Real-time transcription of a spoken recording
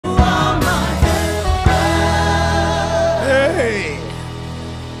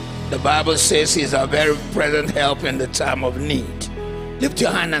The Bible says he's a very present help in the time of need. Lift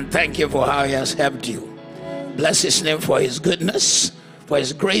your hand and thank him for how he has helped you. Bless his name for his goodness, for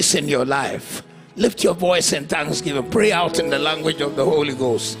his grace in your life. Lift your voice in thanksgiving. Pray out in the language of the Holy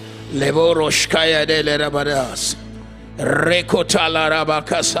Ghost. Leboroshkaya de lerabadas. Rekotala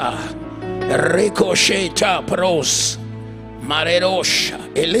rabakasa. Rekosheta pros.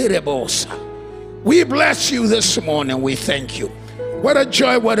 Marerosha elerebosa. We bless you this morning. We thank you. What a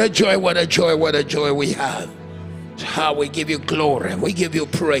joy, what a joy, what a joy, what a joy we have. How we give you glory, we give you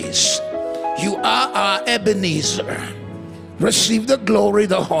praise. You are our Ebenezer. Receive the glory,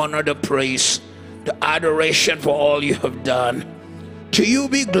 the honor, the praise, the adoration for all you have done. To you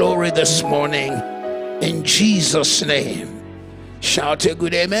be glory this morning, in Jesus' name. Shout a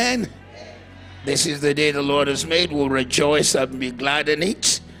good amen. This is the day the Lord has made. We'll rejoice and be glad in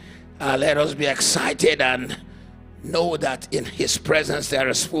it. Let us be excited and know that in his presence there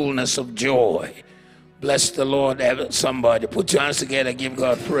is fullness of joy. Bless the Lord, somebody. Put your hands together, give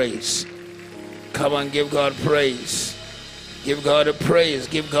God praise. Come on, give God praise. Give God a praise,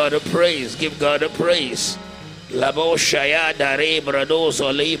 give God a praise, give God a praise. Labo shaya dare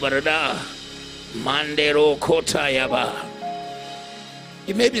bradozo librada. Mandero kotayaba.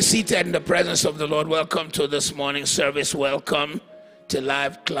 You may be seated in the presence of the Lord. Welcome to this morning service. Welcome to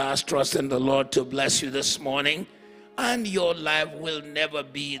LifeClass. Trust in the Lord to bless you this morning. And your life will never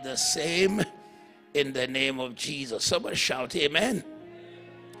be the same in the name of Jesus. Somebody shout amen.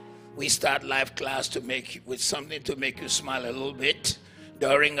 We start LifeClass with something to make you smile a little bit.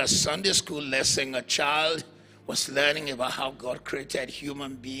 During a Sunday school lesson, a child was learning about how God created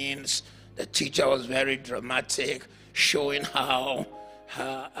human beings. The teacher was very dramatic, showing how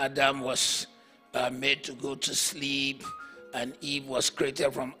Adam was made to go to sleep and Eve was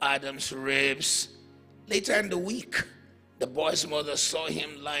created from Adam's ribs. Later in the week, the boy's mother saw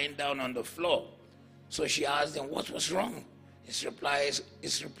him lying down on the floor. So she asked him, what was wrong? His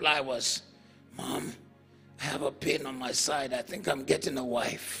reply was, Mom, I have a pain on my side. I think I'm getting a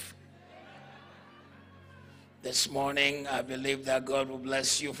wife. This morning, I believe that God will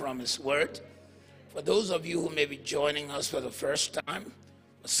bless you from his word. For those of you who may be joining us for the first time,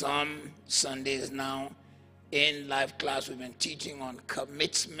 some Sundays now, in LifeClass, we've been teaching on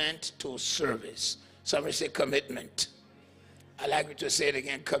commitment to service. Somebody say commitment. I like you to say it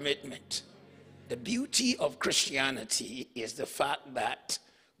again, commitment. The beauty of Christianity is the fact that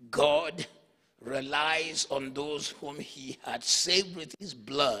God relies on those whom he had saved with his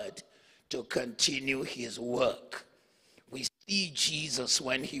blood to continue his work. We see Jesus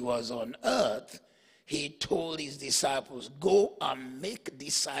when he was on earth. He told his disciples, go and make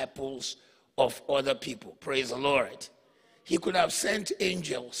disciples of other people. Praise the Lord. He could have sent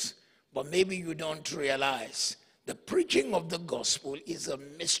angels, but maybe you don't realize the preaching of the gospel is a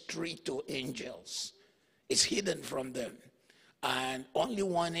mystery to angels. It's hidden from them. And only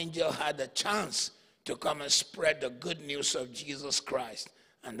one angel had a chance to come and spread the good news of Jesus Christ.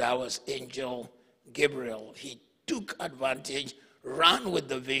 And that was Angel Gabriel. He took advantage, ran with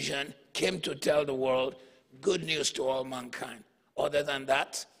the vision, came to tell the world good news to all mankind. Other than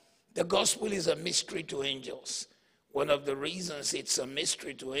that, the gospel is a mystery to angels. One of the reasons it's a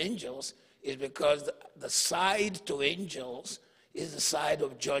mystery to angels is because the side to angels is the side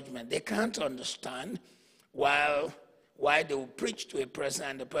of judgment. They can't understand why they will preach to a person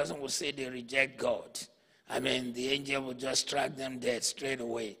and the person will say they reject God. I mean, the angel will just strike them dead straight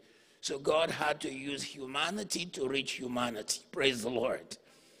away. So God had to use humanity to reach humanity. Praise the Lord.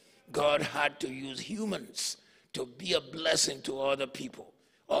 God had to use humans to be a blessing to other people.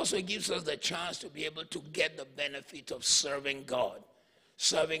 Also, it gives us the chance to be able to get the benefit of serving God.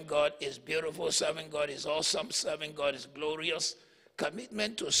 Serving God is beautiful. Serving God is awesome. Serving God is glorious.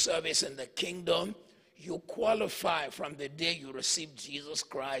 Commitment to service in the kingdom. You qualify from the day you receive Jesus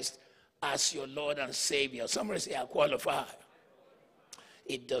Christ as your Lord and Savior. Somebody say, I qualify.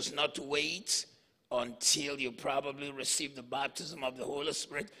 It does not wait until you probably receive the baptism of the Holy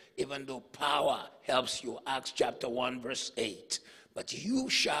Spirit, even though power helps you. Acts chapter 1, verse 8. But you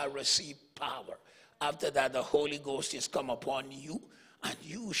shall receive power. After that, the Holy Ghost is come upon you, and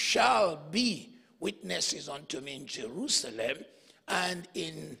you shall be witnesses unto me in Jerusalem and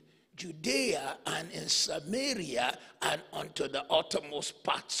in Judea and in Samaria and unto the uttermost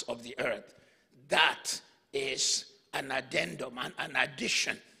parts of the earth. That is an addendum, an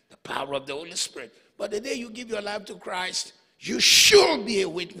addition, the power of the Holy Spirit. But the day you give your life to Christ, you should be a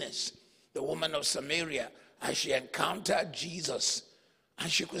witness. The woman of Samaria, as she encountered Jesus, and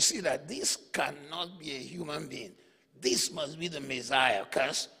she could see that this cannot be a human being. This must be the Messiah,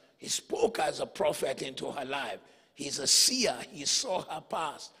 because he spoke as a prophet into her life. He's a seer. He saw her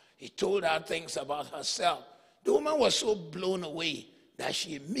past. He told her things about herself. The woman was so blown away that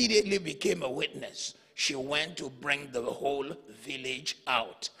she immediately became a witness. She went to bring the whole village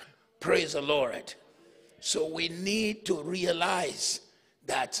out. Praise the Lord. So we need to realize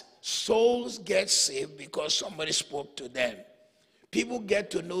that souls get saved because somebody spoke to them. People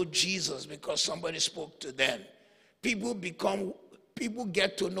get to know Jesus because somebody spoke to them. People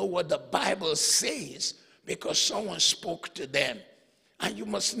get to know what the Bible says because someone spoke to them. And you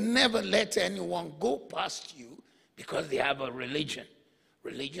must never let anyone go past you because they have a religion.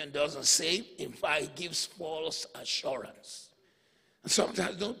 Religion doesn't save. In fact, it gives false assurance. And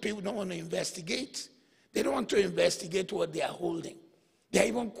sometimes people don't want to investigate. They don't want to investigate what they are holding. They're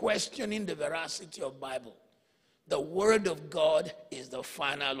even questioning the veracity of the Bible. The Word of God is the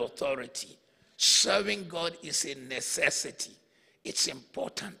final authority. Serving God is a necessity. It's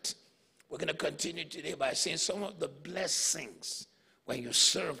important. We're going to continue today by saying some of the blessings when you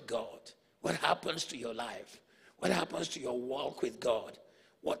serve God. What happens to your life? What happens to your walk with God?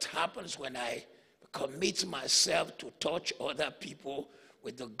 What happens when I commit myself to touch other people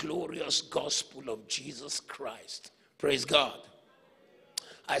with the glorious gospel of Jesus Christ? Praise God.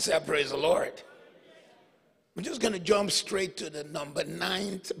 I said, praise the Lord. I'm just going to jump straight to the number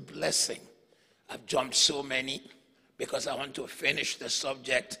 9th blessing. I've jumped so many because I want to finish the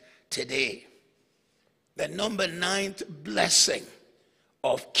subject today. The number 9th blessing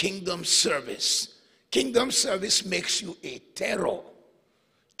of kingdom service. Kingdom service makes you a terror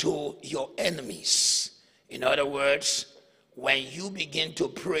to your enemies. In other words, when you begin to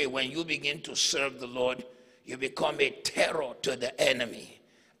pray, when you begin to serve the Lord, you become a terror to the enemy.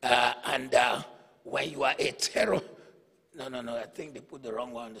 When you are a terror, no, I think they put the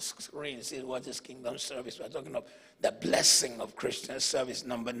wrong one on the screen. It says, what is kingdom service? We're talking about the blessing of Christian service.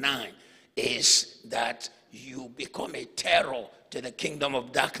 Number 9 is that you become a terror to the kingdom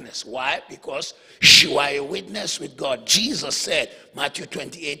of darkness. Why? Because you are a witness with God. Jesus said, Matthew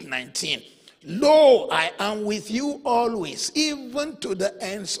 28:19, lo, I am with you always, even to the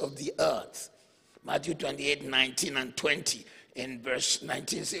ends of the earth. Matthew 28:19 and 20. In verse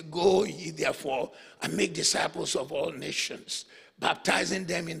 19, say, go ye therefore and make disciples of all nations, baptizing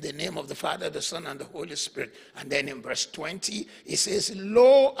them in the name of the Father, the Son, and the Holy Spirit. And then in verse 20, it says,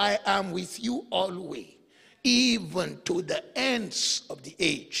 lo, I am with you always, even to the ends of the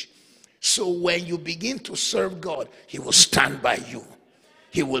age. So when you begin to serve God, he will stand by you.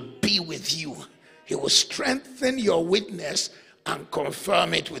 He will be with you. He will strengthen your witness and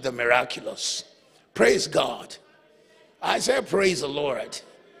confirm it with the miraculous. Praise God. I said, praise the Lord.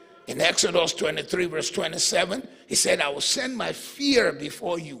 In Exodus 23, verse 27, he said, I will send my fear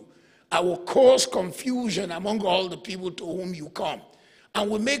before you. I will cause confusion among all the people to whom you come,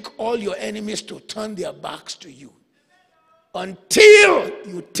 and will make all your enemies to turn their backs to you. Until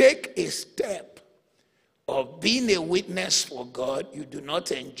you take a step of being a witness for God, you do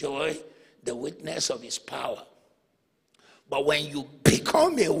not enjoy the witness of his power. But when you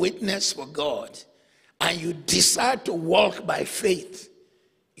become a witness for God, and you decide to walk by faith,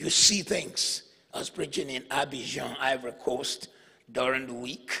 you see things. I was preaching in Abidjan, Ivory Coast, during the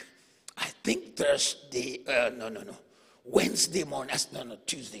week. I think Wednesday morning.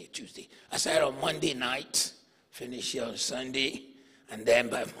 Tuesday. I started on Monday night, finished here on Sunday, and then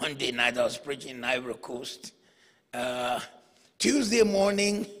by Monday night I was preaching in Ivory Coast. Tuesday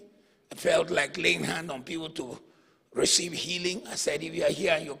morning, I felt like laying hands on people to receive healing. I said, if you are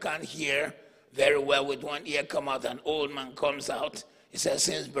here and you can't hear very well with one ear, come out. An old man comes out. He says,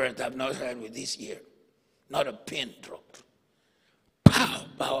 since birth, I've not heard with this ear. Not a pin dropped.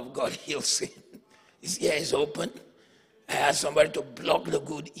 Power of God heals him. His ear is open. I asked somebody to block the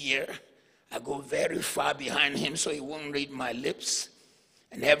good ear. I go very far behind him so he won't read my lips.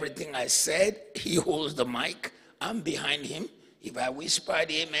 And everything I said, he holds the mic. I'm behind him. If I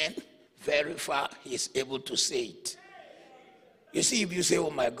whispered amen, very far, he's able to say it. You see, if you say, oh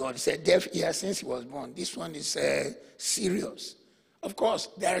my God, he said deaf ear since he was born. This one is serious. Of course,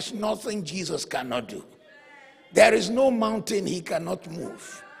 there is nothing Jesus cannot do. There is no mountain he cannot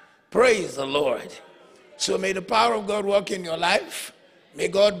move. Praise the Lord. So may the power of God work in your life. May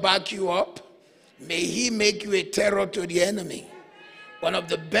God back you up. May he make you a terror to the enemy. One of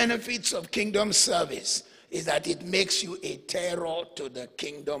the benefits of kingdom service is that it makes you a terror to the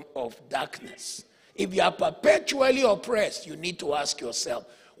kingdom of darkness. If you are perpetually oppressed, you need to ask yourself,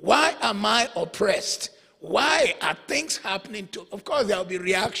 why am I oppressed? Why are things happening to? Of course, there will be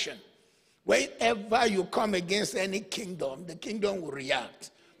reaction. Whenever you come against any kingdom, the kingdom will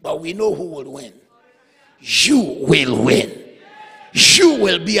react. But we know who will win. You will win. You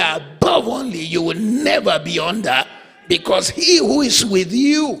will be above only. You will never be under, because he who is with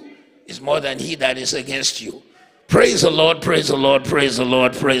you is more than he that is against you. Praise the Lord, praise the Lord, praise the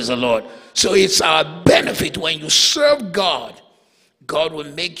Lord, praise the Lord. So it's our benefit when you serve God. God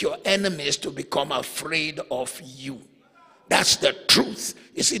will make your enemies to become afraid of you. That's the truth.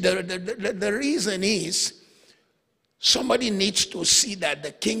 You see, the reason is somebody needs to see that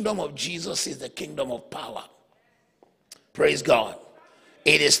the kingdom of Jesus is the kingdom of power. Praise God.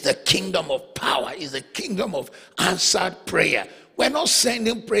 It is the kingdom of power. It's the kingdom of answered prayer. We're not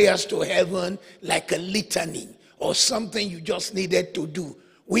sending prayers to heaven like a litany or something you just needed to do.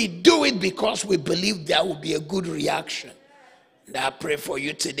 We do it because we believe there will be a good reaction. And I pray for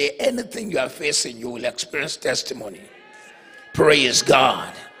you today, anything you are facing, you will experience testimony. Praise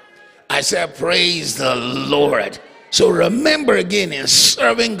God. I said, praise the Lord. So remember again, in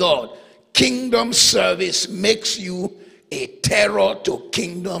serving God, kingdom service makes you a terror to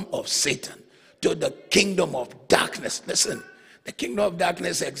kingdom of Satan, to the kingdom of darkness. Listen, the kingdom of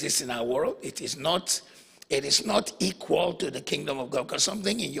darkness exists in our world. It is not equal to the kingdom of God, because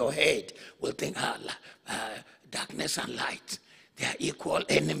something in your head will think, darkness and light, they are equal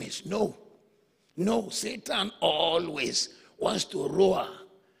enemies. No, Satan always wants to roar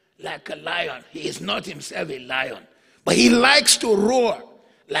like a lion. He is not himself a lion, but he likes to roar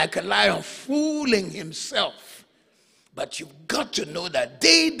like a lion, fooling himself. But you've got to know that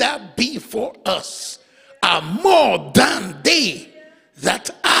they that be for us are more than they that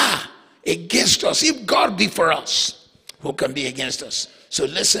are against us. If God be for us, who can be against us? So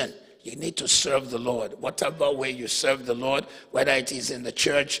listen, you need to serve the Lord. Whatever way you serve the Lord, whether it is in the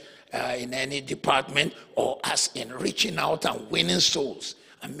church, in any department, or as in reaching out and winning souls.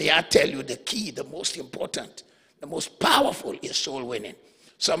 And may I tell you the key, the most important, the most powerful is soul winning.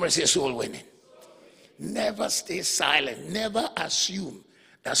 Somebody say soul winning. Never stay silent. Never assume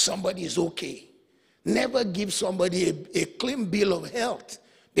that somebody is okay. Never give somebody a clean bill of health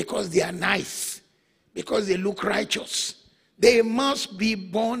because they are nice, because they look righteous. They must be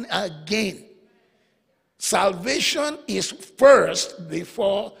born again. Salvation is first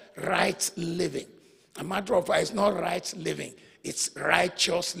before right living. A matter of fact, it's not right living, it's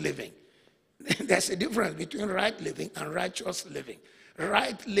righteous living. There's a difference between right living and righteous living.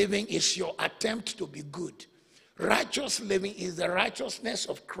 Right living is your attempt to be good. Righteous living is the righteousness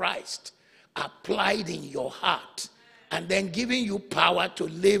of Christ applied in your heart and then giving you power to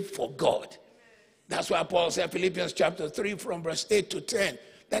live for God. That's why Paul said, Philippians chapter 3 from verse 8 to 10,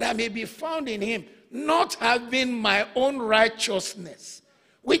 that I may be found in him, not having my own righteousness,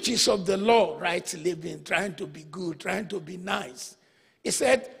 which is of the law, right living, trying to be good, trying to be nice. He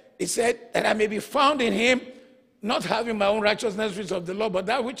said that I may be found in him, not having my own righteousness which is of the law, but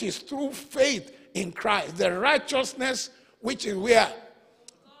that which is through faith in Christ. The righteousness which is where?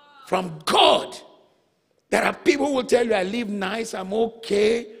 From God. There are people who will tell you, I live nice, I'm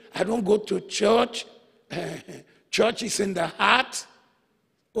okay, I don't go to church. Church is in the heart.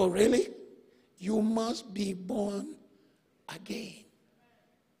 Oh, really? You must be born again.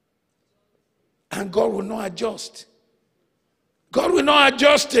 And God will not adjust. God will not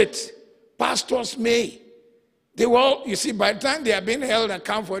adjust it. Pastors may. They will all, you see, by the time they are being held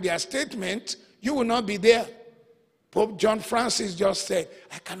account for their statement, you will not be there. Pope John Francis just said,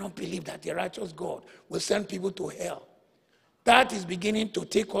 I cannot believe that the righteous God will send people to hell. That is beginning to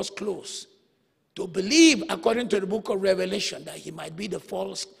take us close to believe, according to the book of Revelation, that he might be the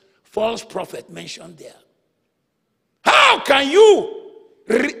false prophet mentioned there. How can you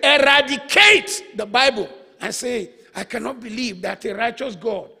eradicate the Bible and say, I cannot believe that a righteous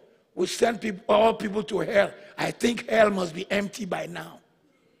God will send all people to hell? I think hell must be empty by now.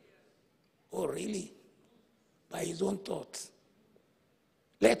 Oh, really? By his own thoughts.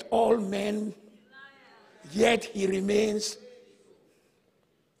 Let all men, yet he remains.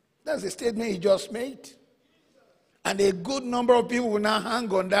 That's the statement he just made. And a good number of people will now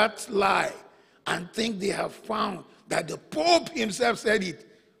hang on that lie and think they have found that the Pope himself said it.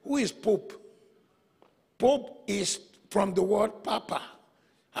 Who is Pope? Pope is from the word Papa.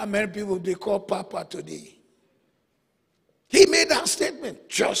 How many people they call Papa today? He made that statement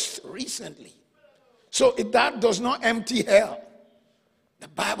just recently. So that does not empty hell. The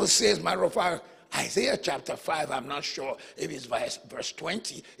Bible says, matter of fact, Isaiah chapter 5, I'm not sure if it's verse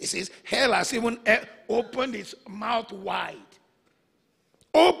 20. It says, hell has even opened its mouth wide.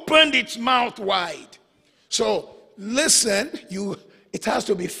 Opened its mouth wide. So listen, it has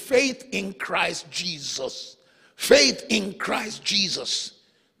to be faith in Christ Jesus. Faith in Christ Jesus.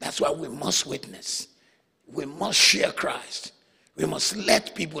 That's why we must witness. We must share Christ. We must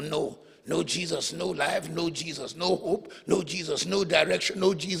let people know. No Jesus, no life. No Jesus, no hope. No Jesus, no direction.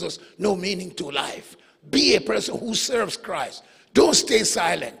 No Jesus, no meaning to life. Be a person who serves Christ. Don't stay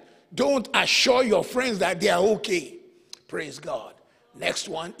silent. Don't assure your friends that they are okay. Praise God. Next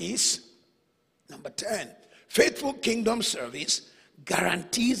one is number 10. Faithful kingdom service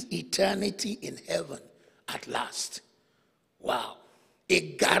guarantees eternity in heaven at last. Wow.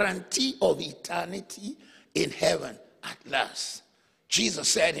 A guarantee of eternity in heaven at last. Jesus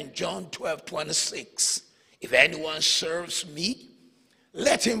said in John 12:26, if anyone serves me,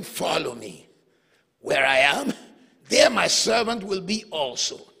 let him follow me. Where I am, there my servant will be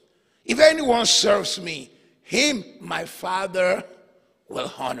also. If anyone serves me, him my Father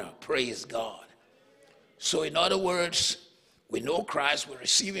will honor. Praise God. So in other words, we know Christ, we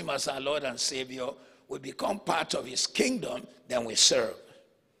receive him as our Lord and Savior, we become part of his kingdom, then we serve.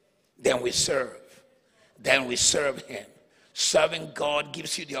 Then we serve. Then we serve him. Serving God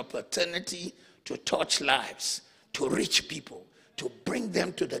gives you the opportunity to touch lives, to reach people, to bring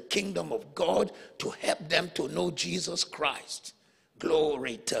them to the kingdom of God, to help them to know Jesus Christ.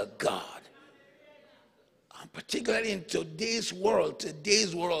 Glory to God. And particularly in today's world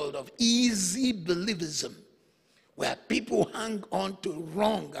of easy believism, where people hang on to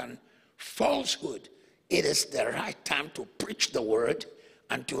wrong and falsehood, it is the right time to preach the word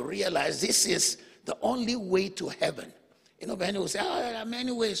and to realize this is the only way to heaven. You know, many will say, oh, there are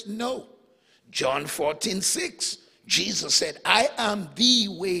many ways. No. John 14:6, Jesus said, I am the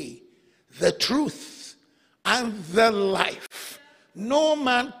way, the truth, and the life. No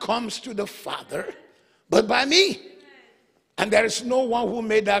man comes to the Father but by me. And there is no one who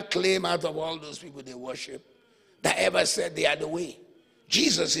made that claim out of all those people they worship that ever said they are the way.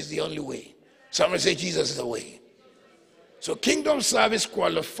 Jesus is the only way. Somebody say Jesus is the way. So kingdom service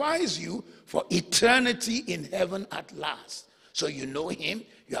qualifies you for eternity in heaven at last. So you know him,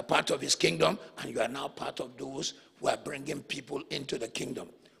 you are part of his kingdom, and you are now part of those who are bringing people into the kingdom.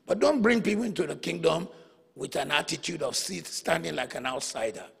 But don't bring people into the kingdom with an attitude of standing like an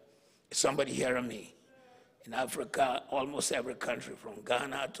outsider. Is somebody hearing me? In Africa, almost every country, from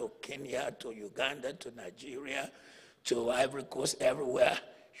Ghana to Kenya to Uganda to Nigeria to Ivory Coast, everywhere,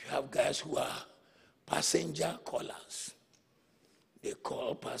 you have guys who are passenger callers. They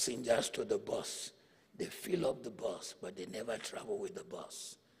call passengers to the bus. They fill up the bus, but they never travel with the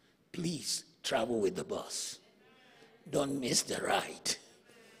bus. Please travel with the bus. Don't miss the ride.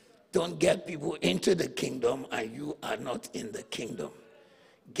 Don't get people into the kingdom and you are not in the kingdom.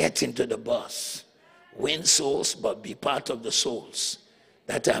 Get into the bus. Win souls, but be part of the souls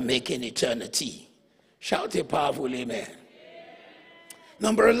that are making eternity. Shout a powerful amen.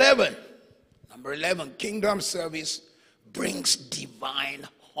 Number 11. Number 11, kingdom service brings divine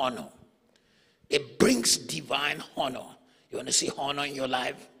honor. It brings divine honor. You want to see honor in your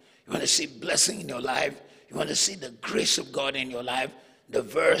life? You want to see blessing in your life? You want to see the grace of God in your life? The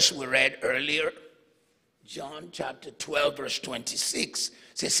verse we read earlier, John chapter 12, verse 26,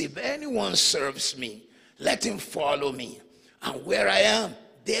 says, if anyone serves me, let him follow me. And where I am,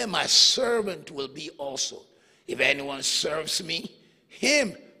 there my servant will be also. If anyone serves me,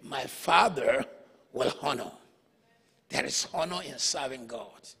 him my Father will honor. There is honor in serving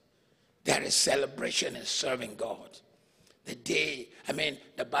God. There is celebration in serving God. The day,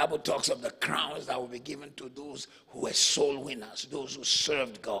 the Bible talks of the crowns that will be given to those who were soul winners, those who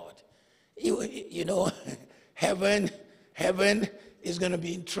served God. You know, heaven is going to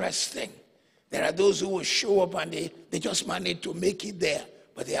be interesting. There are those who will show up and they just manage to make it there,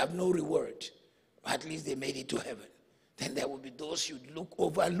 but they have no reward. At least they made it to heaven. Then there will be those you look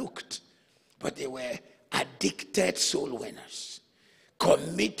overlooked, but they were addicted soul winners,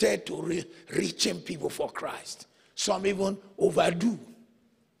 committed to reaching people for Christ. Some even overdo.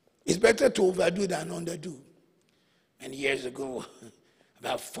 It's better to overdo than underdo. Many years ago,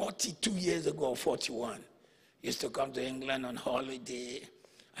 about 42 years ago, 41, used to come to England on holiday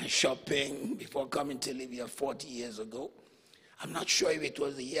and shopping before coming to live here 40 years ago. I'm not sure if it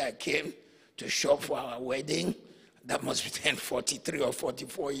was the year I came to shop for our wedding. That must be 43 or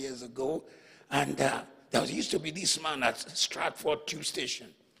 44 years ago. And there used to be this man at Stratford Tube Station.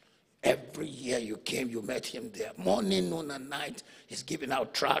 Every year you came, you met him there. Morning, noon, and night, he's giving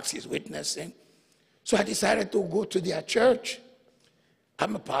out tracts, he's witnessing. So I decided to go to their church.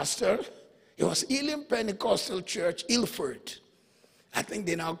 I'm a pastor. It was Elim Pentecostal Church, Ilford. I think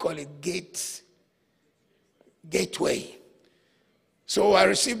they now call it Gateway. So I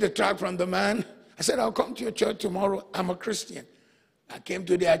received the tract from the man. I said, I'll come to your church tomorrow. I'm a Christian. I came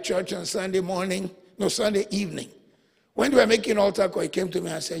to their church on Sunday evening. When they were making altar call, he came to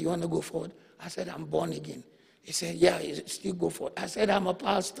me and said, you want to go forward? I said, I'm born again. He said, yeah, you still go forward. I said, I'm a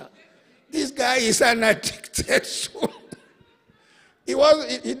pastor. This guy is an addicted soul. He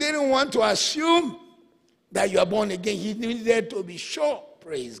didn't want to assume that you are born again. He needed to be sure.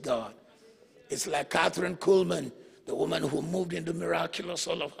 Praise God. It's like Catherine Kuhlman, the woman who moved into miraculous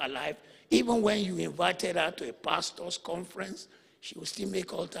all of her life. Even when you invited her to a pastor's conference, she would still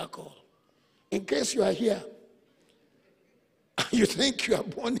make altar call. In case you are here, you think you are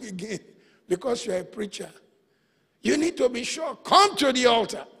born again because you are a preacher, you need to be sure. Come to the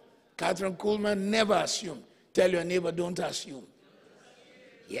altar. Catherine Kuhlman never assumed. Tell your neighbor, don't assume.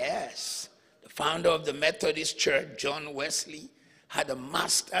 Yes. The founder of the Methodist Church, John Wesley, had a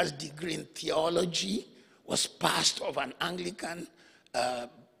master's degree in theology, was pastor of an Anglican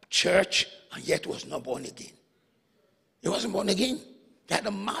church, and yet was not born again. He wasn't born again. He had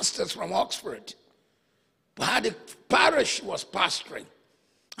a master's from Oxford. But had a parish he was pastoring,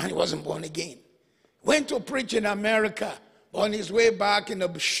 and he wasn't born again. Went to preach in America. On his way back in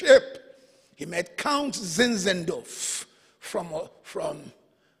a ship, he met Count Zinzendorf from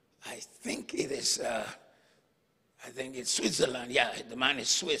I think it's Switzerland. Yeah, the man is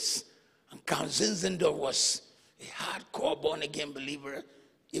Swiss. And Count Zinzendorf was a hardcore born-again believer.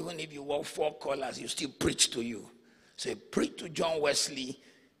 Even if you wore 4 collars, he still preached to you. So he preached to John Wesley,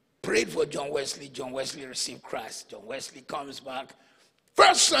 prayed for John Wesley. John Wesley received Christ. John Wesley comes back.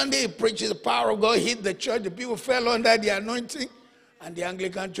 First Sunday, he preaches the power of God, hit the church. The people fell under the anointing, and the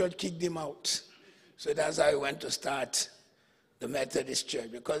Anglican church kicked him out. So that's how he went to start the Methodist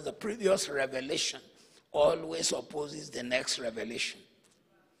Church, because the previous revelation always opposes the next revelation.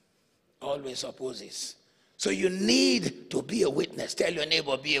 Always opposes. So you need to be a witness. Tell your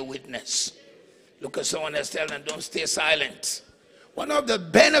neighbor, be a witness. Look at someone else, tell them, don't stay silent. One of the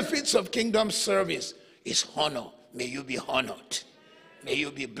benefits of kingdom service is honor. May you be honored. May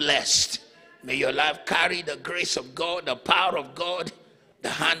you be blessed. May your life carry the grace of God, the power of God, the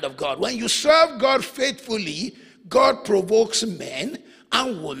hand of God. When you serve God faithfully, God provokes men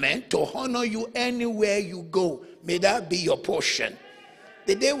and women to honor you anywhere you go. May that be your portion.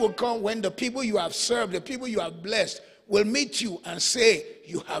 The day will come when the people you have served, the people you have blessed, will meet you and say,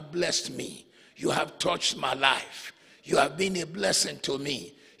 you have blessed me. You have touched my life. You have been a blessing to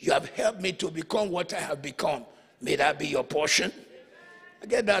me. You have helped me to become what I have become. May that be your portion. I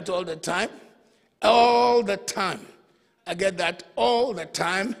get that all the time. All the time. I get that all the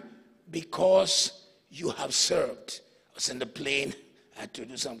time because you have served. I was in the plane. I had to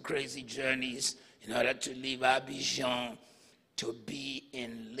do some crazy journeys in order to leave Abidjan to be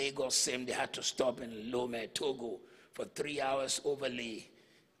in Lagos. Same day, I had to stop in Lome, Togo for 3 hours overlay.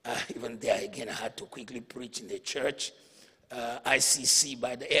 Even there again, I had to quickly preach in the church, ICC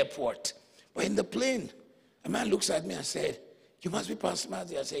by the airport. But in the plane, a man looks at me and said, you must be Pastor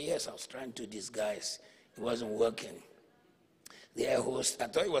Matthew. I said, yes, I was trying to disguise. It wasn't working. The air host, I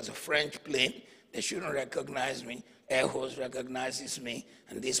thought it was a French plane. They shouldn't recognize me. Air host recognizes me.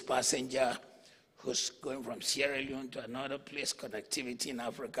 And this passenger who's going from Sierra Leone to another place, connectivity in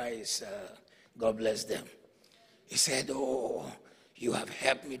Africa is, God bless them. He said, oh, you have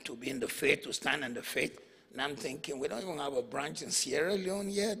helped me to be in the faith, to stand in the faith. And I'm thinking, we don't even have a branch in Sierra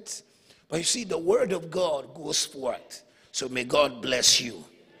Leone yet. But you see, the word of God goes forth. So may God bless you.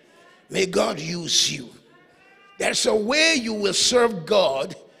 May God use you. There's a way you will serve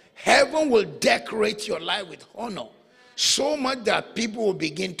God. Heaven will decorate your life with honor so much that people will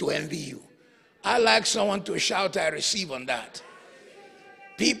begin to envy you. I like someone to shout, I receive on that.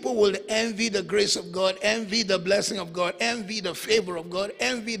 People will envy the grace of God, envy the blessing of God, envy the favor of God,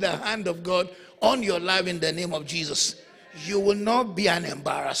 envy the hand of God on your life in the name of Jesus. You will not be an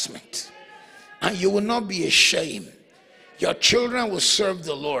embarrassment, and you will not be ashamed. Your children will serve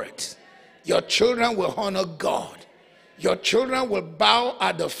the Lord. Your children will honor God. Your children will bow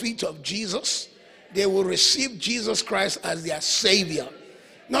at the feet of Jesus. They will receive Jesus Christ as their Savior.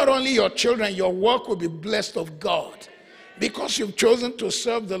 Not only your children, your work will be blessed of God. Because you've chosen to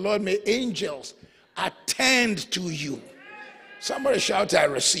serve the Lord, may angels attend to you. Somebody shout, I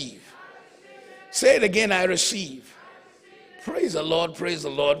receive. Say it again, I receive. Praise the Lord, praise the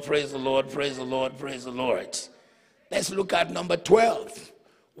Lord, praise the Lord, praise the Lord, praise the Lord. Let's look at number 12.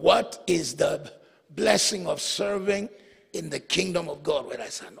 What is the blessing of serving in the kingdom of God? Whether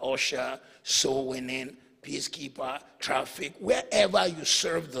it's an usher, soul winning, peacekeeper, traffic, wherever you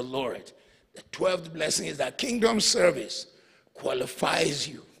serve the Lord. The 12th blessing is that kingdom service qualifies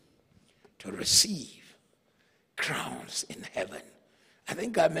you to receive crowns in heaven. I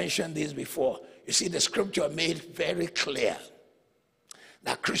think I mentioned this before. You see, the scripture made very clear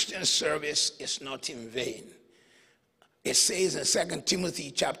that Christian service is not in vain. It says in 2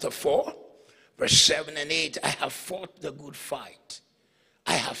 Timothy chapter 4, verse 7 and 8, I have fought the good fight.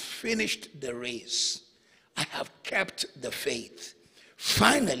 I have finished the race. I have kept the faith.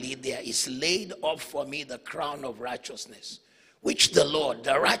 Finally, there is laid up for me the crown of righteousness, which the Lord,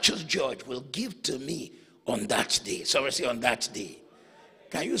 the righteous judge, will give to me on that day. Somebody say on that day.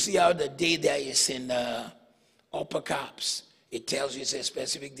 Can you see how the day there is in upper caps? It tells you it's a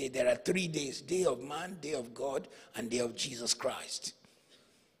specific day. There are 3 days: day of man, day of God, and day of Jesus Christ.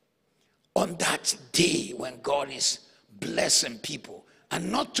 On that day when God is blessing people, and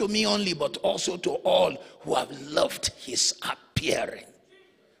not to me only, but also to all who have loved his appearing.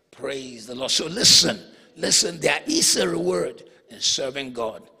 Praise the Lord. So listen, there is a reward in serving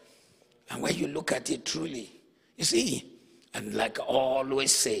God. And when you look at it truly, you see, and like I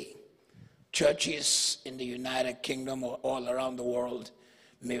always say, churches in the United Kingdom or all around the world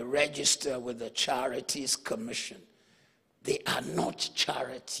may register with the Charities Commission. They are not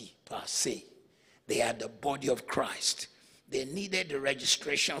charity per se. They are the body of Christ. They needed the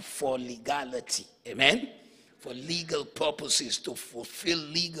registration for legality. Amen? For legal purposes, to fulfill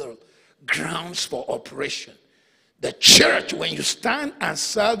legal grounds for operation. The church, when you stand and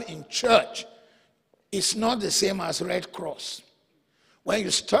serve in church, it's not the same as Red Cross. When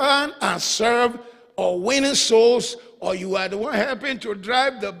you stand and serve or winning souls, or you are the one helping to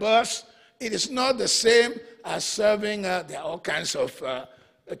drive the bus, it is not the same as serving. There are all kinds of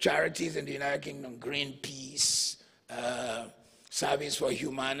charities in the United Kingdom: Greenpeace, Service for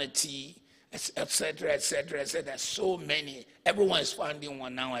Humanity, etc., etc., etc. So many. Everyone is finding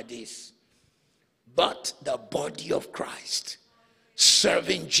one nowadays. But the body of Christ,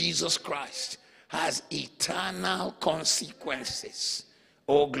 serving Jesus Christ, has eternal consequences.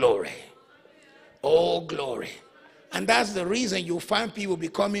 Oh, glory. Oh, glory. And that's the reason you find people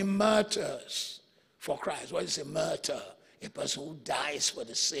becoming martyrs for Christ. What is a martyr? A person who dies for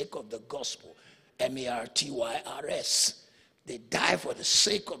the sake of the gospel. M-A-R-T-Y-R-S. They die for the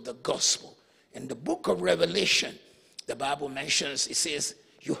sake of the gospel. In the book of Revelation, the Bible mentions, it says,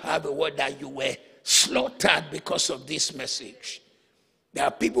 you have a word that you were slaughtered because of this message. There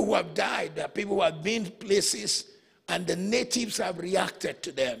are people who have died. There are people who have been places, and the natives have reacted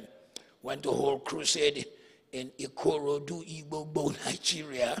to them. Went to a whole crusade in Ikorodu, Igbo,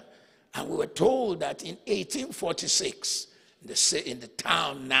 Nigeria, and we were told that in 1846, in the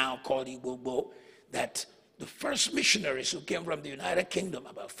town now called Igbo, that the first missionaries who came from the United Kingdom,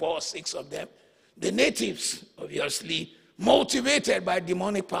 about 4 or 6 of them, the natives, obviously, motivated by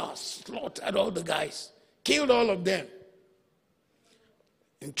demonic powers, slaughtered all the guys, killed all of them.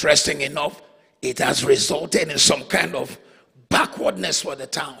 Interesting enough, it has resulted in some kind of backwardness for the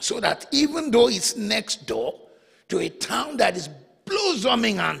town, so that even though it's next door to a town that is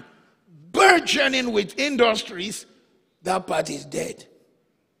blossoming and burgeoning with industries, that part is dead.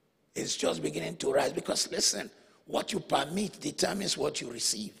 It's just beginning to rise, because listen, what you permit determines what you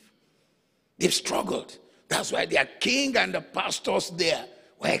receive. They've struggled. That's why their king and the pastors there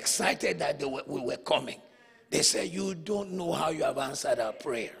were excited that we were coming. They said, you don't know how you have answered our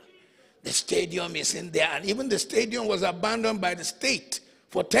prayer. The stadium is in there, and even the stadium was abandoned by the state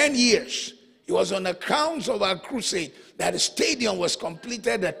for 10 years. It was on accounts of our crusade that the stadium was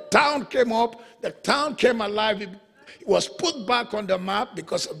completed. The town came up, the town came alive. It was put back on the map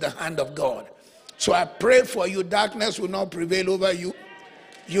because of the hand of God. So I pray for you, darkness will not prevail over you.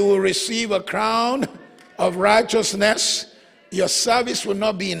 You will receive a crown of righteousness. Your service will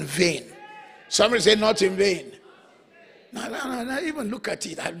not be in vain. Somebody say, not in vain. No, even look at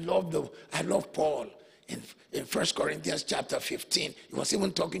it. I love Paul in 1 Corinthians chapter 15. He was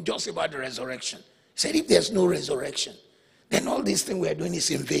even talking just about the resurrection. He said, if there's no resurrection, then all these things we are doing is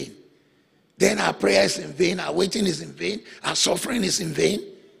in vain. Then our prayer is in vain, our waiting is in vain, our suffering is in vain.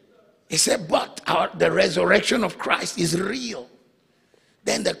 He said, but the resurrection of Christ is real.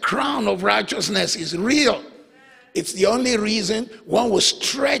 Then the crown of righteousness is real. It's the only reason one will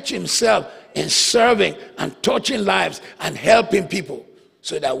stretch himself in serving and touching lives and helping people,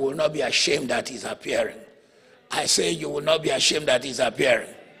 so that we will not be ashamed that he's appearing. I say you will not be ashamed that he's appearing.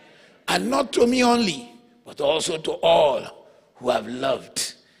 And not to me only, but also to all who have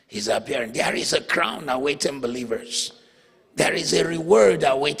loved his appearing. There is a crown awaiting believers. There is a reward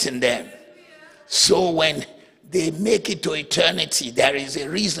awaiting them. So when they make it to eternity, there is a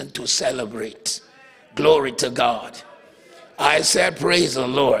reason to celebrate. Glory to God. I said, praise the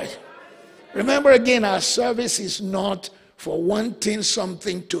Lord. Remember again, our service is not for wanting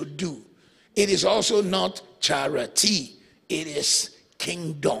something to do. It is also not charity. It is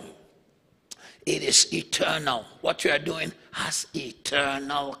kingdom. It is eternal. What you are doing has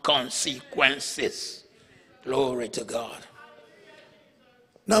eternal consequences. Glory to God.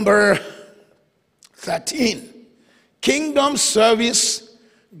 Number 13. Kingdom service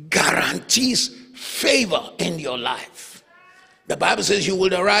guarantees favor in your life. The Bible says you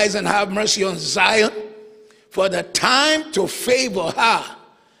will arise and have mercy on Zion, For the time to favor her,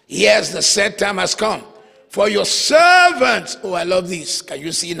 yes, the set time has come. For your servants, oh, I love this. Can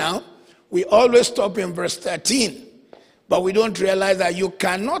you see now? We always stop in verse 13, but we don't realize that you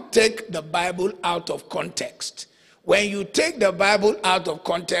cannot take the Bible out of context. When you take the Bible out of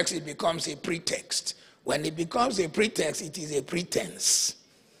context, it becomes a pretext. When it becomes a pretext, it is a pretense.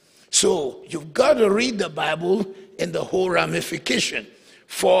 So you've got to read the Bible in the whole ramification.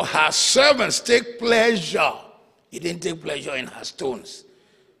 For her servants take pleasure. He didn't take pleasure in her stones.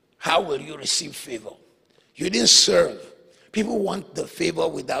 How will you receive favor? You didn't serve. People want the favor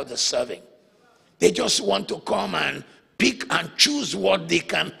without the serving. They just want to come and pick and choose what they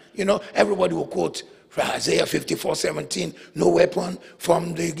can. You know, everybody will quote from Isaiah 54:17, no weapon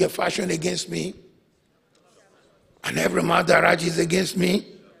formed fashioned against me, and every mouth that rages against me.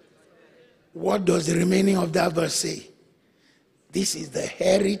 What does the remaining of that verse say? This is the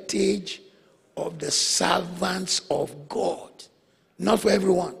heritage of the servants of God. Not for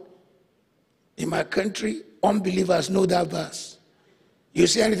everyone. In my country, unbelievers know that verse. You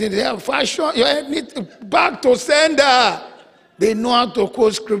see anything, they have fashion, you need back to sender. They know how to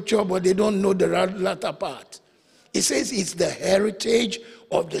quote scripture, but they don't know the latter part. It says it's the heritage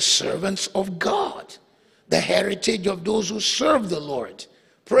of the servants of God. The heritage of those who serve the Lord.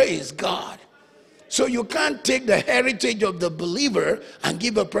 Praise God. So you can't take the heritage of the believer and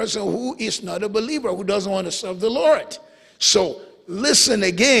give a person who is not a believer, who doesn't want to serve the Lord. So listen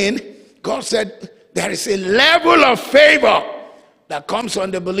again. God said there is a level of favor that comes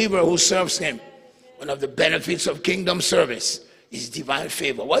on the believer who serves him. One of the benefits of kingdom service is divine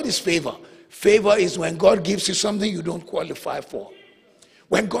favor. What is favor? Favor is when God gives you something you don't qualify for.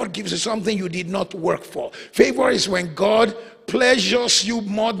 When God gives you something you did not work for. Favor is when God pleasures you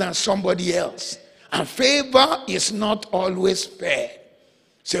more than somebody else. And favor is not always fair.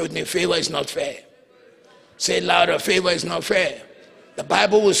 Say with me, favor is not fair. Say louder, favor is not fair. The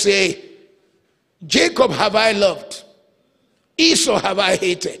Bible will say, Jacob have I loved, Esau have I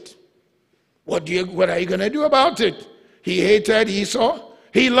hated. What are you going to do about it? He hated Esau.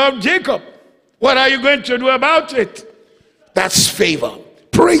 He loved Jacob. What are you going to do about it? That's favor.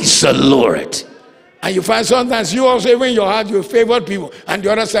 Praise the Lord. And you find sometimes you also, even in your heart, you favored people and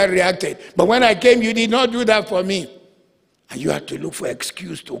the other side reacted. But when I came, you did not do that for me. And you had to look for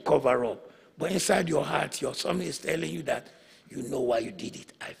excuse to cover up. But inside your heart, somebody is telling you that you know why you did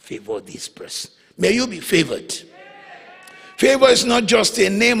it. I favor this person. May you be favored. Favor is not just a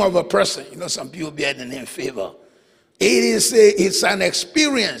name of a person. You know, some people bear the name favor. It's an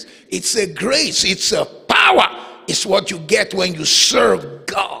experience. It's a grace. It's a power. It's what you get when you serve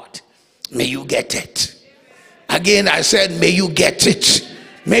God. May you get it. Again, I said, may you get it.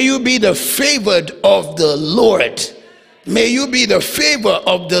 May you be the favored of the Lord. May you be the favor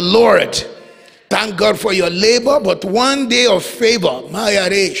of the Lord. Thank God for your labor, but one day of favor,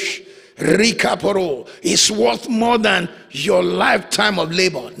 Mayaresh, Rikaporo, is worth more than your lifetime of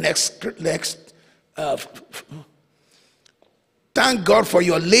labor. Next. Thank God for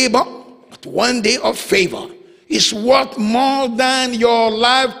your labor, but one day of favor is worth more than your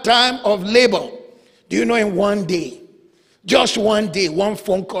lifetime of labor. Do you know in one day, just one day, one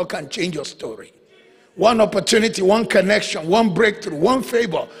phone call can change your story. One opportunity, one connection, one breakthrough, one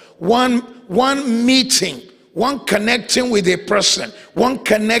favor, one meeting, one connecting with a person, one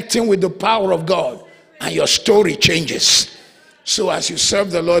connecting with the power of God, and your story changes. So as you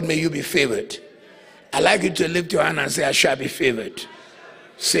serve the Lord, may you be favored. I'd like you to lift your hand and say, I shall be favored.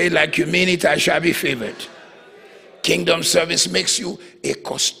 Say like you mean it, I shall be favored. Kingdom service makes you a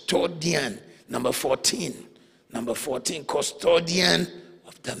custodian. Number 14. Number 14, custodian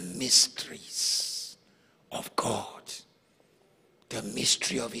of the mysteries of God. The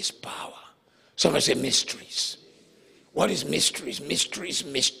mystery of his power. Somebody say mysteries. What is mysteries? Mysteries,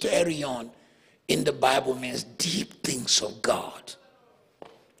 mysterion in the Bible means deep things of God.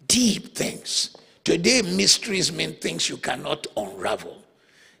 Deep things. Today, mysteries mean things you cannot unravel.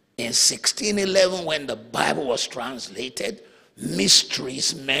 In 1611, when the Bible was translated,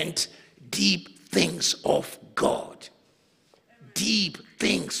 mysteries meant deep things of God. Deep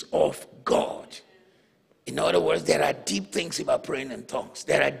things of God. In other words, there are deep things about praying in tongues.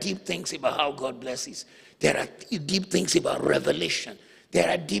 There are deep things about how God blesses. There are deep things about revelation. There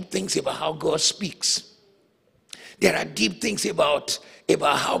are deep things about how God speaks. There are deep things about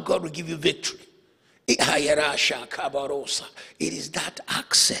how God will give you victory. It is that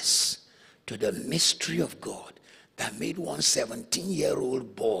access to the mystery of God that made one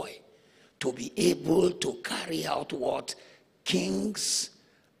 17-year-old boy to be able to carry out what kings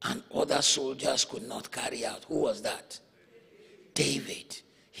and other soldiers could not carry out. Who was that? David.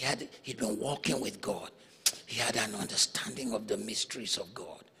 He'd been walking with God. He had an understanding of the mysteries of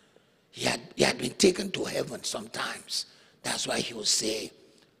God. He had been taken to heaven sometimes. That's why he would say,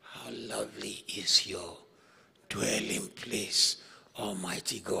 how lovely is your dwelling place,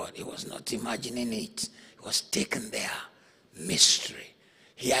 Almighty God. He was not imagining it. He was taken there. Mystery.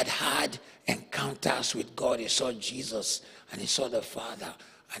 He had had encounters with God. He saw Jesus and he saw the Father.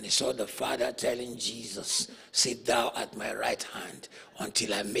 And he saw the Father telling Jesus, sit thou at my right hand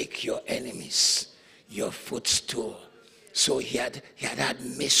until I make your enemies your footstool. So he had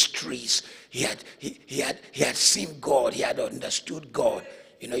mysteries. He had seen God. He had understood God.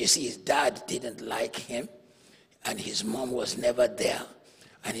 You know, you see, his dad didn't like him, and his mom was never there.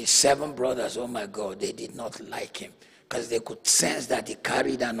 And his 7 brothers, oh my God, they did not like him because they could sense that he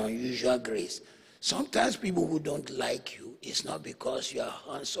carried an unusual grace. Sometimes people who don't like you, it's not because you are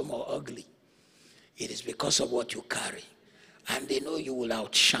handsome or ugly. It is because of what you carry. And they know you will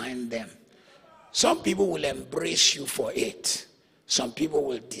outshine them. Some people will embrace you for it. Some people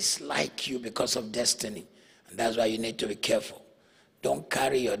will dislike you because of destiny. And that's why you need to be careful. Don't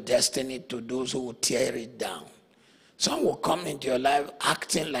carry your destiny to those who will tear it down. Some will come into your life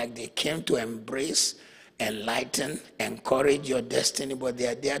acting like they came to embrace, enlighten, encourage your destiny, but they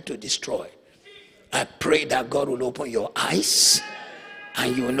are there to destroy. I pray that God will open your eyes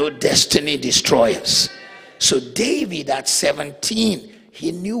and you will know destiny destroyers. So David at 17,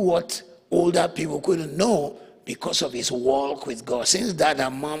 he knew what older people couldn't know because of his walk with God. Since dad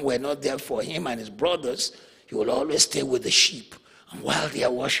and mom were not there for him and his brothers, he will always stay with the sheep. And while they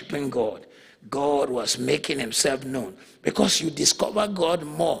are worshiping God, God was making himself known. Because you discover God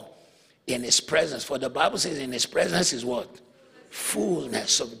more in his presence. For the Bible says in his presence is what?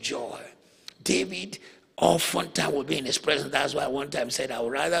 Fullness of joy. David oftentimes will be in his presence. That's why one time said, I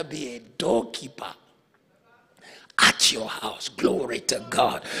would rather be a doorkeeper at your house. Glory to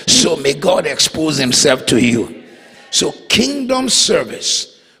God. So may God expose himself to you. So kingdom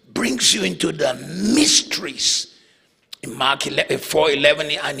service brings you into the mysteries. In Mark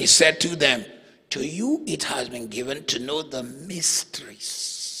 4:11, and he said to them, to you it has been given to know the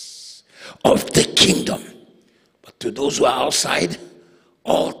mysteries of the kingdom. But to those who are outside,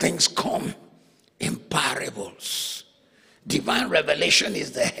 all things come in parables. Divine revelation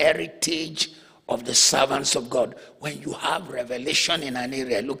is the heritage of the servants of God. When you have revelation in an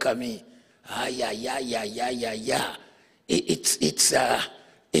area, look at me.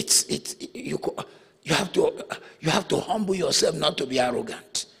 You have to humble yourself not to be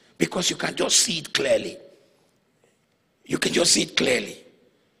arrogant, because you can just see it clearly. You can just see it clearly.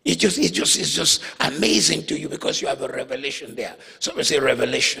 It's just amazing to you because you have a revelation there. So we say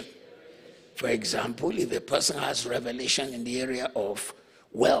revelation. For example, if a person has revelation in the area of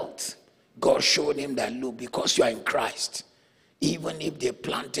wealth, God showed him that, look, because you are in Christ, even if they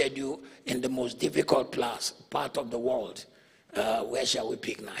planted you in the most difficult part of the world, where shall we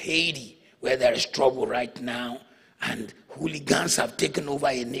pick now? Haiti, where there is trouble right now, and hooligans have taken over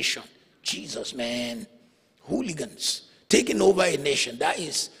a nation. Jesus, man, hooligans taking over a nation. That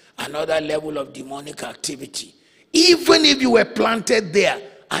is another level of demonic activity. Even if you were planted there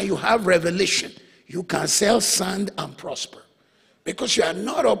and you have revelation, you can sell sand and prosper, because you are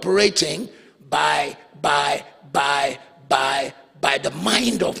not operating by the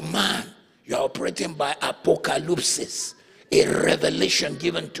mind of man. You are operating by apocalypse, a revelation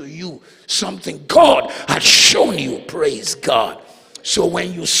given to you, something God had shown you. Praise God. So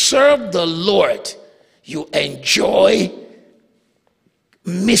when you serve the Lord, you enjoy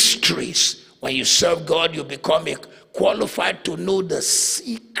mysteries. When you serve God, you become qualified to know the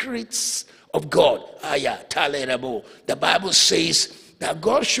secrets of God. The Bible says that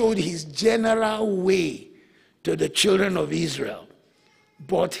God showed his general way to the children of Israel,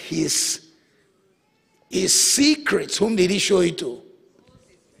 but his secrets, whom did he show it to?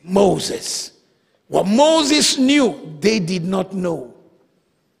 Moses. What Moses knew, they did not know.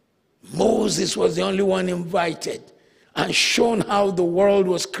 Moses was the only one invited and shown how the world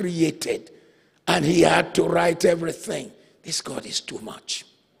was created, and he had to write everything. This God is too much.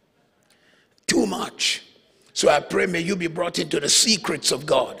 Too much. So I pray, may you be brought into the secrets of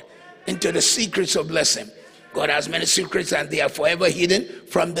God, into the secrets of blessing. God has many secrets and they are forever hidden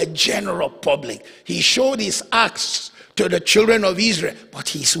from the general public. He showed his acts to the children of Israel, but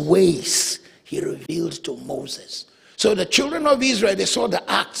his ways he revealed to Moses. So the children of Israel, they saw the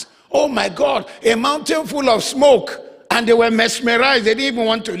acts. Oh my God, a mountain full of smoke, and they were mesmerized. They didn't even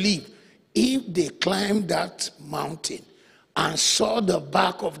want to leave. If they climbed that mountain and saw the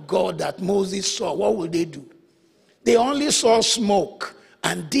back of God that Moses saw, what would they do? They only saw smoke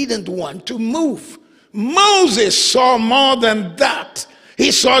and didn't want to move. Moses saw more than that.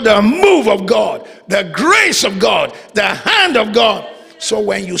 He saw the move of God, the grace of God, the hand of God. So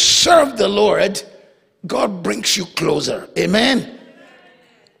when you serve the Lord, God brings you closer. Amen.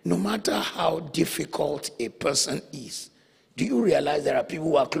 No matter how difficult a person is, do you realize there are people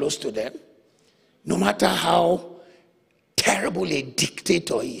who are close to them? No matter how terrible a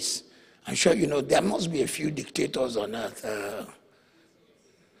dictator is, I'm sure you know there must be a few dictators on earth.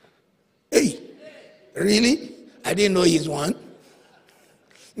 Hey, really? I didn't know he's one.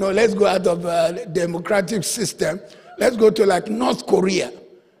 No, let's go out of the democratic system. Let's go to like North Korea.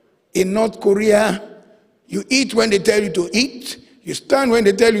 In North Korea, you eat when they tell you to eat. You stand when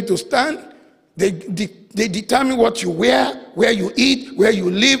they tell you to stand. They determine what you wear, where you eat, where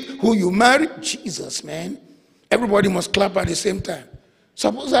you live, who you marry. Jesus, man. Everybody must clap at the same time.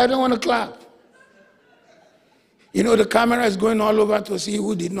 Suppose I don't want to clap. You know, the camera is going all over to see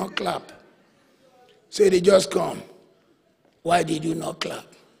who did not clap. So they just come. Why did you not clap?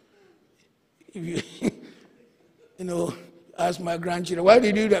 If you know, ask my grandchildren, why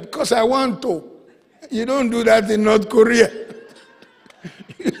did you do that? Because I want to. You don't do that in North Korea.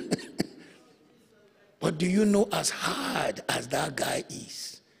 But do you know, as hard as that guy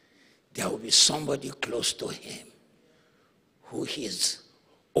is, there will be somebody close to him who is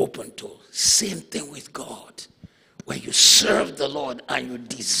open to. Same thing with God. When you serve the Lord and you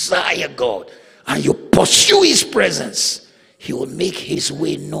desire God and you pursue his presence, he will make his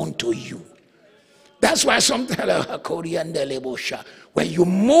way known to you. That's why sometimes when you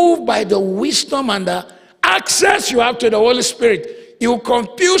move by the wisdom and the access you have to the Holy Spirit, you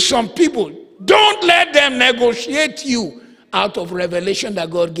confuse some people. Don't let them negotiate you out of revelation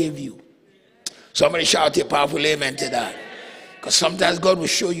that God gave you. Somebody shout a powerful amen to that. Because sometimes God will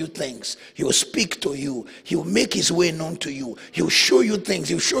show you things. He will speak to you. He will make his way known to you. He will show you things.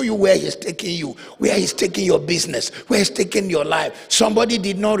 He will show you where he's taking you, where he's taking your business, where he's taking your life. Somebody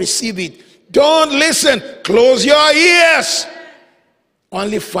did not receive it. Don't listen. Close your ears.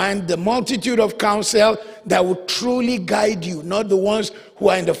 Only find the multitude of counsel that will truly guide you, not the ones who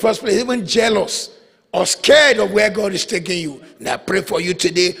are in the first place even jealous or scared of where God is taking you. And I pray for you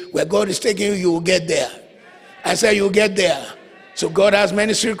today, where God is taking you, you will get there. I say you'll get there. So God has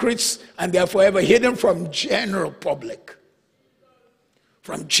many secrets, and they are forever hidden from general public.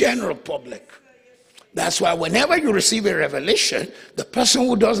 From general public. That's why whenever you receive a revelation, the person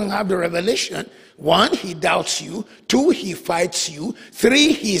who doesn't have the revelation, 1, he doubts you. 2, he fights you.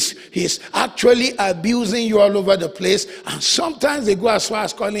 3, he's actually abusing you all over the place. And sometimes they go as far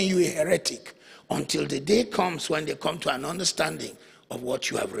as calling you a heretic, until the day comes when they come to an understanding of what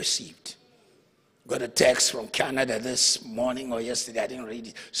you have received. Got a text from Canada this morning or yesterday. I didn't read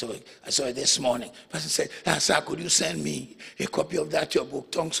it, so I saw it this morning. The person said, sir, could you send me a copy of that, your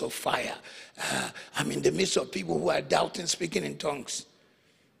book, Tongues of Fire? I'm in the midst of people who are doubting speaking in tongues.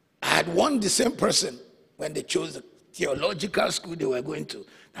 I had warned the same person when they chose the theological school they were going to.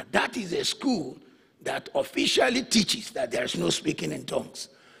 Now that is a school that officially teaches that there is no speaking in tongues,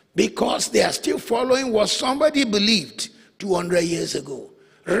 because they are still following what somebody believed 200 years ago.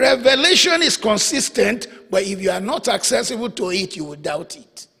 Revelation is consistent, but if you are not accessible to it, you will doubt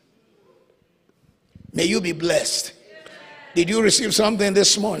it. May you be blessed. Did you receive something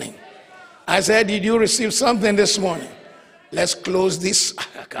this morning? I said, did you receive something this morning? Let's close this.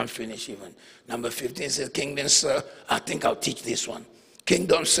 I can't finish even. Number 15 says, Kingdom Service. I think I'll teach this one.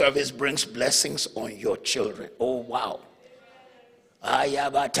 Kingdom service brings blessings on your children. Oh, wow.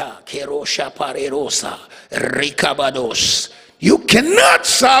 Ayabata, Kerosha Parerosa, Rikabados. You cannot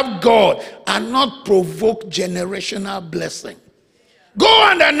serve God and not provoke generational blessing. Go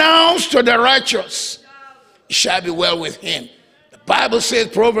and announce to the righteous, it shall be well with him. The Bible says,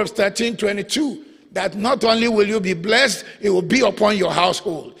 Proverbs 13:22, that not only will you be blessed, it will be upon your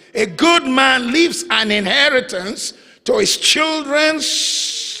household. A good man leaves an inheritance to his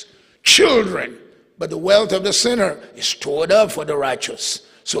children's children, but the wealth of the sinner is stored up for the righteous.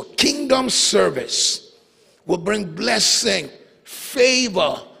 So kingdom service will bring blessing,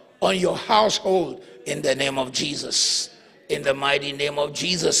 favor on your household in the name of Jesus. In the mighty name of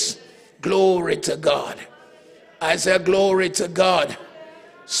Jesus. Glory to God. I said glory to God.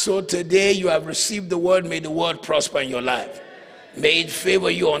 So today you have received the word. May the word prosper in your life. May it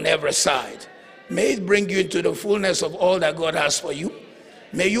favor you on every side. May it bring you into the fullness of all that God has for you.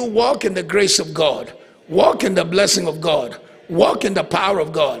 May you walk in the grace of God. Walk in the blessing of God. Walk in the power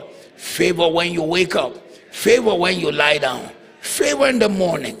of God. Favor when you wake up. Favor when you lie down. Favor in the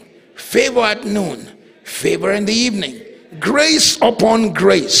morning. Favor at noon. Favor in the evening. Grace upon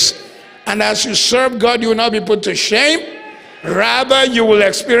grace. And as you serve God, you will not be put to shame. Rather, you will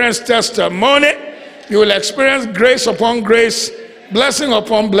experience testimony. You will experience grace upon grace. Blessing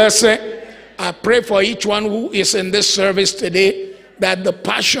upon blessing. I pray for each one who is in this service today that the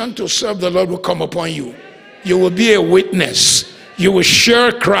passion to serve the Lord will come upon you. You will be a witness. You will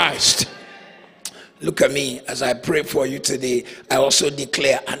share Christ. Look at me as I pray for you today. I also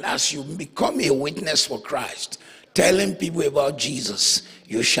declare, and as you become a witness for Christ, telling people about Jesus,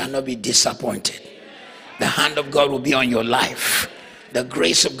 you shall not be disappointed. The hand of God will be on your life. The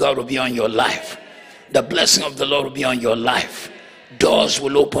grace of God will be on your life. The blessing of the Lord will be on your life. Doors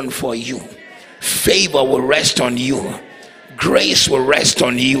will open for you. Favor will rest on you. Grace will rest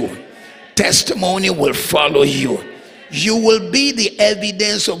on you. Testimony will follow you. You will be the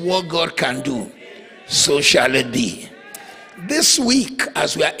evidence of what God can do. So shall it be. This week,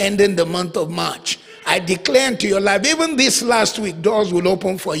 as we are ending the month of March, I declare into your life, even this last week, doors will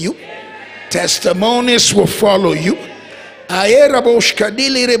open for you. Testimonies will follow you. As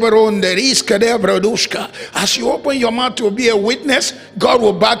you open your mouth to be a witness, God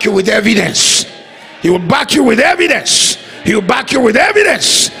will back you with evidence. He will back you with evidence. He will back you with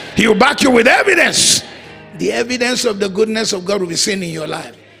evidence. He will back you with evidence. The evidence of the goodness of God will be seen in your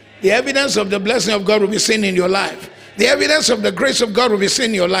life. The evidence of the blessing of God will be seen in your life. The evidence of the grace of God will be seen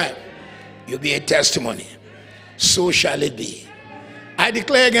in your life. You'll be a testimony. So shall it be. I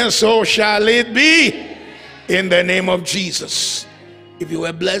declare again, so shall it be. In the name of Jesus. If you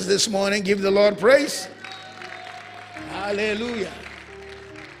were blessed this morning, give the Lord praise. Hallelujah.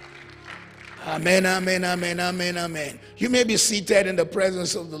 Amen, amen, amen, amen, amen. You may be seated in the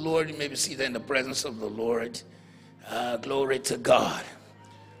presence of the Lord. You may be seated in the presence of the Lord. Glory to God.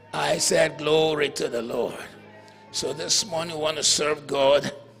 I said glory to the Lord. So this morning we want to serve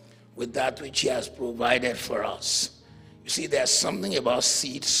God with that which he has provided for us. You see, there's something about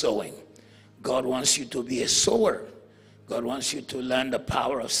seed sowing. God wants you to be a sower. God wants you to learn the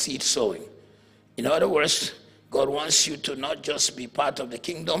power of seed sowing. In other words, God wants you to not just be part of the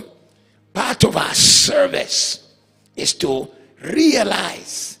kingdom. Part of our service is to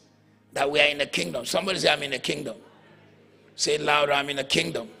realize that we are in the kingdom. Somebody say, I'm in the kingdom. Say it louder, I'm in the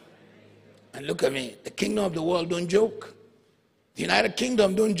kingdom. And look at me. The kingdom of the world don't joke. The United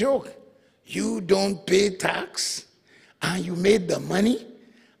Kingdom don't joke. You don't pay tax and you made the money.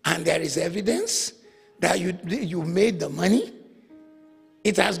 And there is evidence that you made the money.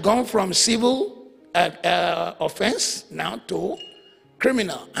 It has gone from civil offense now to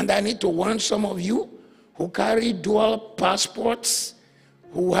criminal. And I need to warn some of you who carry dual passports,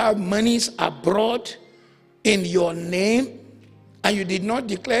 who have monies abroad in your name, and you did not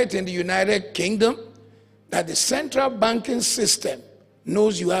declare it in the United Kingdom, that the central banking system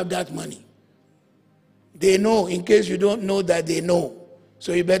knows you have that money. They know, in case you don't know that they know.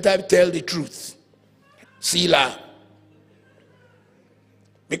 So you better tell the truth. Sila.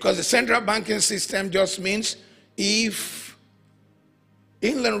 Because the central banking system just means if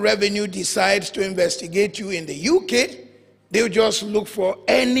Inland Revenue decides to investigate you in the UK, they'll just look for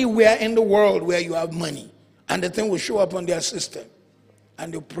anywhere in the world where you have money. And the thing will show up on their system.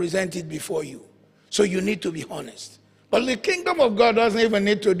 And they'll present it before you. So you need to be honest. But the kingdom of God doesn't even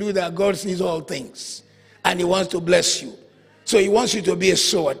need to do that. God sees all things. And he wants to bless you. So he wants you to be a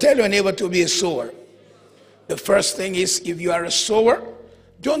sower. Tell your neighbor to be a sower. The first thing is, if you are a sower,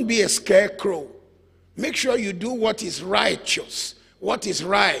 don't be a scarecrow. Make sure you do what is righteous, what is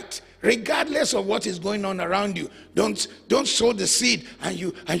right, regardless of what is going on around you. Don't sow the seed and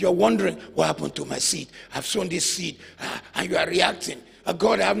you're wondering, what happened to my seed? I've sown this seed and you are reacting.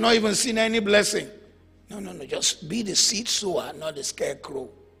 God, I have not even seen any blessing. No. Just be the seed sower, not the scarecrow.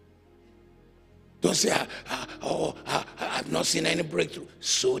 Don't say, I've not seen any breakthrough.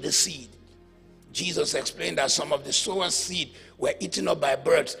 Sow the seed. Jesus explained that some of the sower's seed were eaten up by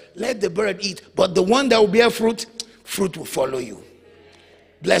birds. Let the bird eat, but the one that will bear fruit, fruit will follow you.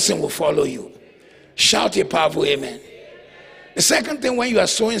 Blessing will follow you. Shout a powerful amen. The second thing, when you are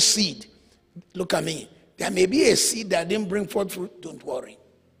sowing seed, look at me. There may be a seed that didn't bring forth fruit. Don't worry.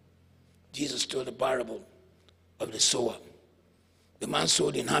 Jesus told the parable of the sower. The man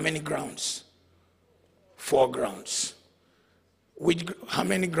sowed in how many grounds? 4 grounds. How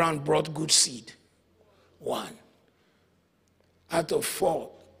many grounds brought good seed? 1. Out of 4,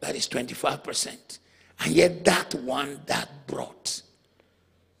 that is 25%. And yet that one that brought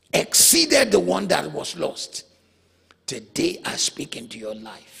exceeded the one that was lost. Today I speak into your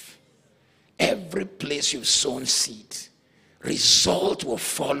life. Every place you've sown seed, result will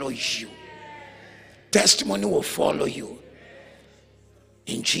follow you. Testimony will follow you.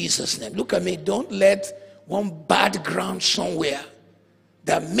 In Jesus' name. Look at me. Don't let one bad ground somewhere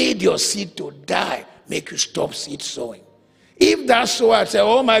that made your seed to die make you stop seed sowing. If that sower said,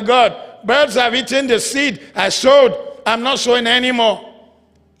 oh my God, birds have eaten the seed I sowed, I'm not sowing anymore,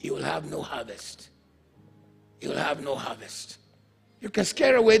 you will have no harvest. You will have no harvest. You can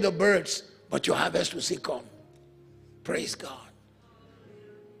scare away the birds, but your harvest will still come. Praise God.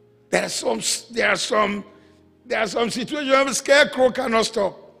 There are some situations where a scarecrow cannot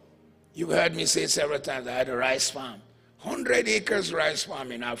stop. You've heard me say several times, I had a rice farm, 100 acres rice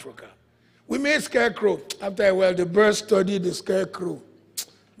farm in Africa. We made scarecrow. After a while, the birds studied the scarecrow.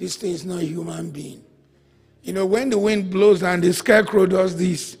 This thing is not a human being. You know, when the wind blows and the scarecrow does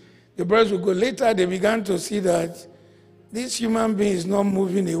this, the birds will go. Later, they began to see that this human being is not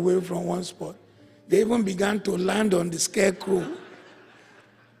moving away from one spot. They even began to land on the scarecrow.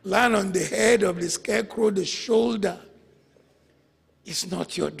 Land on the head of the scarecrow, the shoulder. It's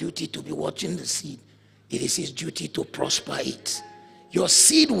not your duty to be watching the seed. It is his duty to prosper it. Your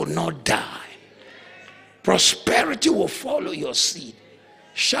seed will not die. Prosperity will follow your seed.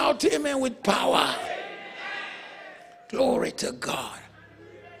 Shout amen with power. Glory to God.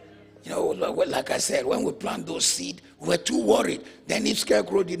 You know, like I said, when we plant those seeds, we were too worried. Then if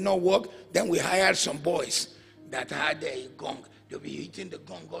scarecrow did not work, then we hired some boys that had a gong. They'll be hitting the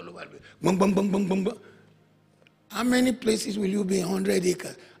gong all over. Bang, bang, bang, bang, bang, bang. How many places will you be in 100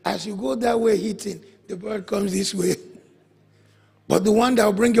 acres? As you go that way hitting, the bird comes this way. But the one that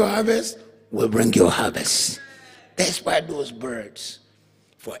will bring your harvest will bring your harvest. Despite those birds,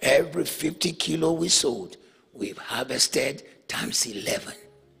 for every 50 kilo we sold, we've harvested times 11.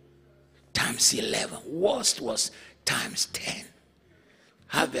 Times 11. Worst was times 10.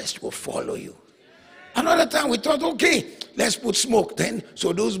 Harvest will follow you. Another time we thought, okay, let's put smoke. Then,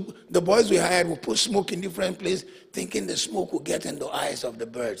 so the boys we hired will put smoke in different places, thinking the smoke will get in the eyes of the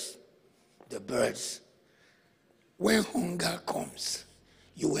birds. The birds. When hunger comes,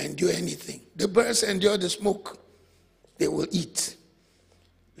 you will endure anything. The birds endure the smoke. They will eat.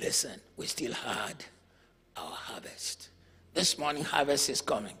 Listen, we still had our harvest. This morning, harvest is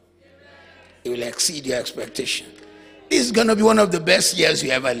coming. It will exceed your expectation. This is going to be one of the best years you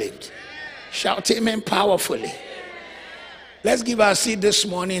ever lived. Shout amen powerfully. Let's give our seed this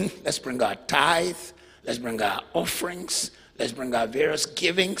morning. Let's bring our tithe. Let's bring our offerings. Let's bring our various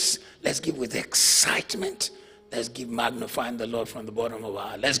givings. Let's give with excitement. Let's give magnifying the Lord from the bottom of our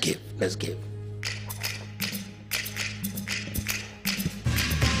heart. Let's give. Let's give.